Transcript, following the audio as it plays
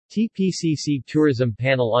TPCC Tourism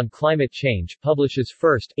Panel on Climate Change publishes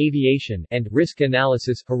first, aviation, and risk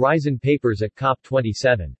analysis horizon papers at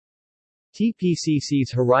COP27.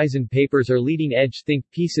 TPCC's horizon papers are leading-edge think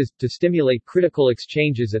pieces, to stimulate critical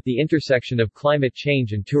exchanges at the intersection of climate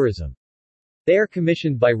change and tourism. They are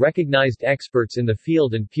commissioned by recognized experts in the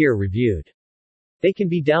field and peer-reviewed. They can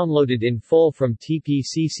be downloaded in full from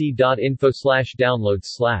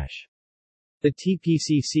tpcc.info/downloads/. The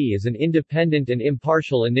TPCC is an independent and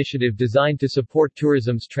impartial initiative designed to support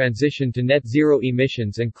tourism's transition to net zero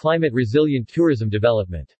emissions and climate-resilient tourism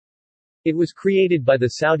development. It was created by the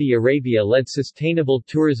Saudi Arabia-led Sustainable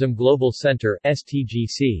Tourism Global Center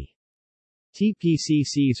 (STGC).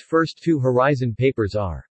 TPCC's first two horizon papers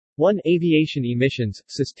are 1. Aviation Emissions,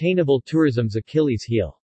 Sustainable Tourism's Achilles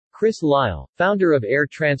Heel. Chris Lyle, founder of Air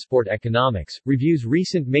Transport Economics, reviews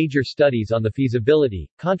recent major studies on the feasibility,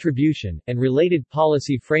 contribution, and related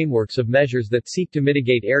policy frameworks of measures that seek to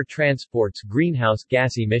mitigate air transport's greenhouse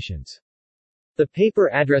gas emissions. The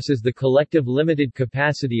paper addresses the collective limited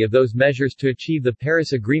capacity of those measures to achieve the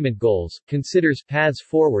Paris Agreement goals, considers paths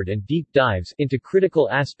forward and deep dives into critical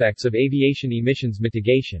aspects of aviation emissions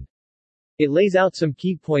mitigation. It lays out some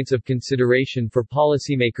key points of consideration for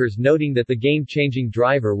policymakers, noting that the game-changing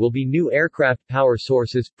driver will be new aircraft power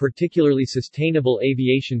sources, particularly sustainable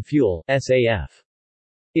aviation fuel (SAF).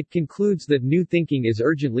 It concludes that new thinking is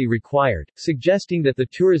urgently required, suggesting that the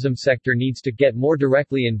tourism sector needs to get more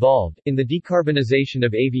directly involved in the decarbonization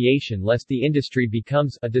of aviation lest the industry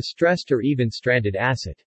becomes a distressed or even stranded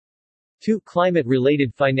asset. 2.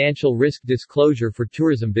 Climate-related financial risk disclosure for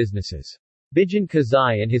tourism businesses. Bijan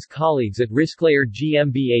Kazai and his colleagues at Risklayer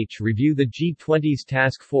GmbH review the G20's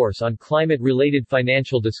Task Force on Climate-Related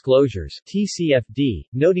Financial Disclosures (TCFD),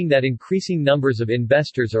 noting that increasing numbers of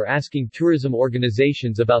investors are asking tourism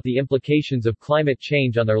organizations about the implications of climate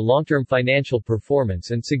change on their long-term financial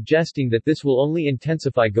performance and suggesting that this will only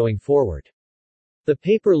intensify going forward. The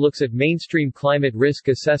paper looks at mainstream climate risk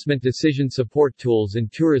assessment decision support tools in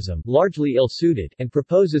tourism, largely ill-suited, and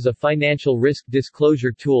proposes a financial risk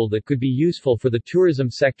disclosure tool that could be useful for the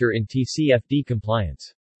tourism sector in TCFD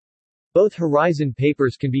compliance. Both horizon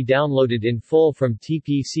papers can be downloaded in full from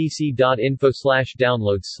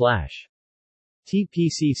tpcc.info/downloads/.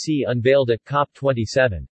 TPCC unveiled at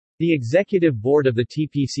COP27. The Executive Board of the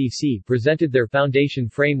TPCC presented their foundation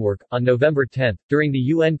framework, on November 10, during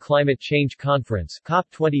the UN Climate Change Conference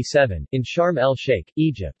 (COP27) in Sharm el-Sheikh,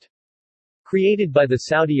 Egypt. Created by the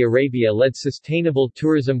Saudi Arabia-led Sustainable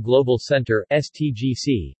Tourism Global Center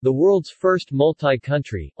 (STGC), the world's first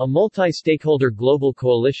multi-country, a multi-stakeholder global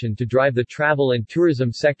coalition to drive the travel and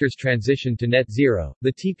tourism sector's transition to net zero,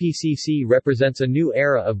 the TPCC represents a new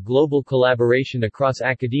era of global collaboration across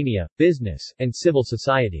academia, business, and civil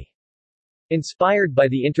society. Inspired by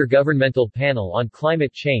the Intergovernmental Panel on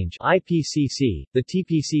Climate Change (IPCC), the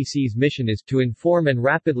TPCC's mission is to inform and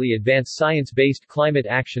rapidly advance science-based climate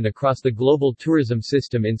action across the global tourism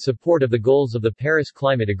system in support of the goals of the Paris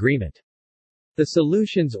Climate Agreement. The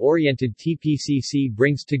solutions-oriented TPCC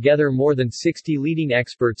brings together more than 60 leading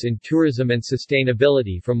experts in tourism and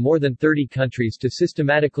sustainability from more than 30 countries to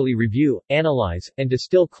systematically review, analyze, and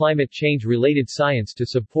distill climate change-related science to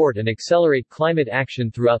support and accelerate climate action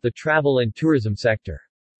throughout the travel and tourism sector.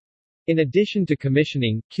 In addition to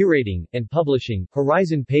commissioning, curating, and publishing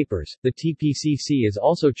horizon papers, the TPCC is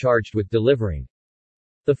also charged with delivering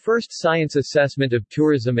the first science assessment of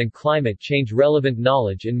tourism and climate change relevant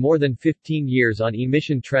knowledge in more than 15 years on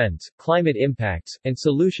emission trends, climate impacts, and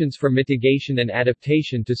solutions for mitigation and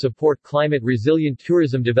adaptation to support climate-resilient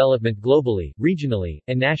tourism development globally, regionally,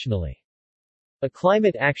 and nationally. A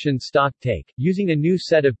climate action stocktake, using a new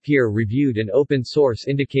set of peer-reviewed and open-source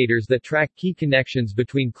indicators that track key connections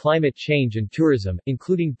between climate change and tourism,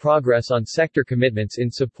 including progress on sector commitments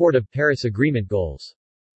in support of Paris Agreement goals.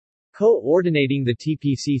 Co-ordinating the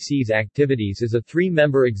TPCC's activities is a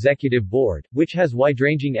three-member executive board, which has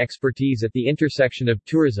wide-ranging expertise at the intersection of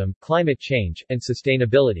tourism, climate change, and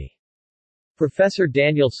sustainability. Professor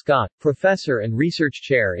Daniel Scott, Professor and Research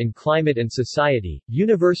Chair in Climate and Society,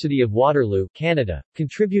 University of Waterloo, Canada,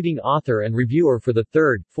 contributing author and reviewer for the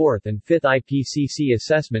 3rd, 4th and 5th IPCC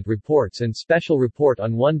assessment reports and special report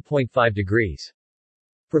on 1.5 degrees.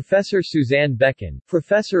 Professor Suzanne Becken,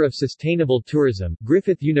 Professor of Sustainable Tourism,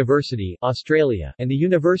 Griffith University, Australia, and the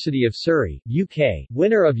University of Surrey, UK,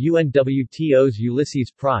 winner of UNWTO's Ulysses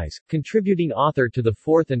Prize, contributing author to the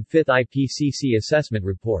 4th and 5th IPCC assessment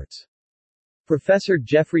reports. Professor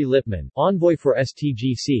Jeffrey Lipman, Envoy for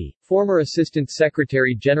STGC, former Assistant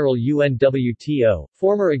Secretary General UNWTO,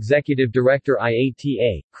 former Executive Director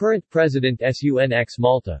IATA, current President SUNX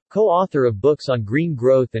Malta, co-author of books on green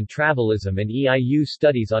growth and travelism and EIU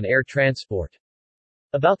studies on air transport.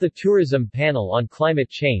 About the Tourism Panel on Climate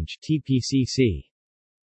Change (TPCC).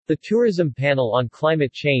 The Tourism Panel on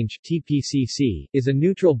Climate Change (TPCC) is a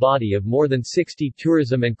neutral body of more than 60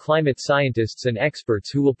 tourism and climate scientists and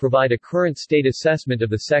experts who will provide a current state assessment of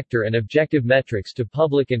the sector and objective metrics to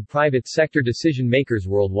public and private sector decision-makers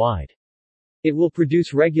worldwide. It will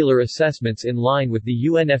produce regular assessments in line with the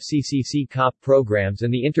UNFCCC COP programs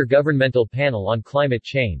and the Intergovernmental Panel on Climate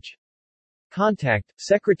Change. Contact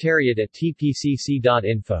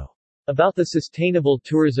secretariat@tpcc.info. About the Sustainable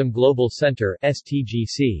Tourism Global Center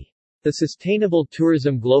 (STGC). The Sustainable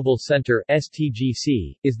Tourism Global Center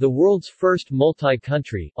 (STGC) is the world's first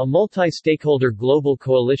multi-country, a multi-stakeholder global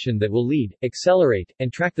coalition that will lead, accelerate,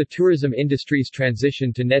 and track the tourism industry's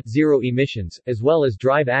transition to net zero emissions, as well as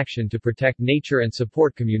drive action to protect nature and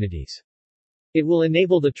support communities. It will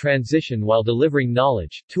enable the transition while delivering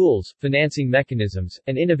knowledge, tools, financing mechanisms,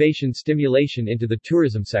 and innovation stimulation into the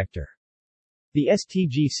tourism sector. The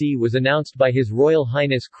STGC was announced by His Royal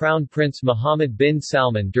Highness Crown Prince Mohammed bin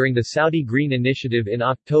Salman during the Saudi Green Initiative in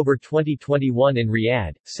October 2021 in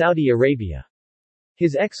Riyadh, Saudi Arabia.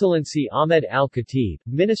 His Excellency Ahmed Al-Khatib,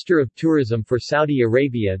 Minister of Tourism for Saudi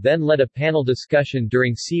Arabia, then led a panel discussion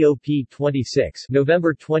during COP26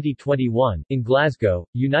 November 2021 in Glasgow,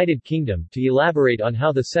 United Kingdom, to elaborate on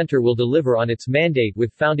how the centre will deliver on its mandate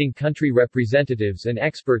with founding country representatives and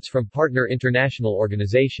experts from partner international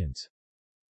organizations.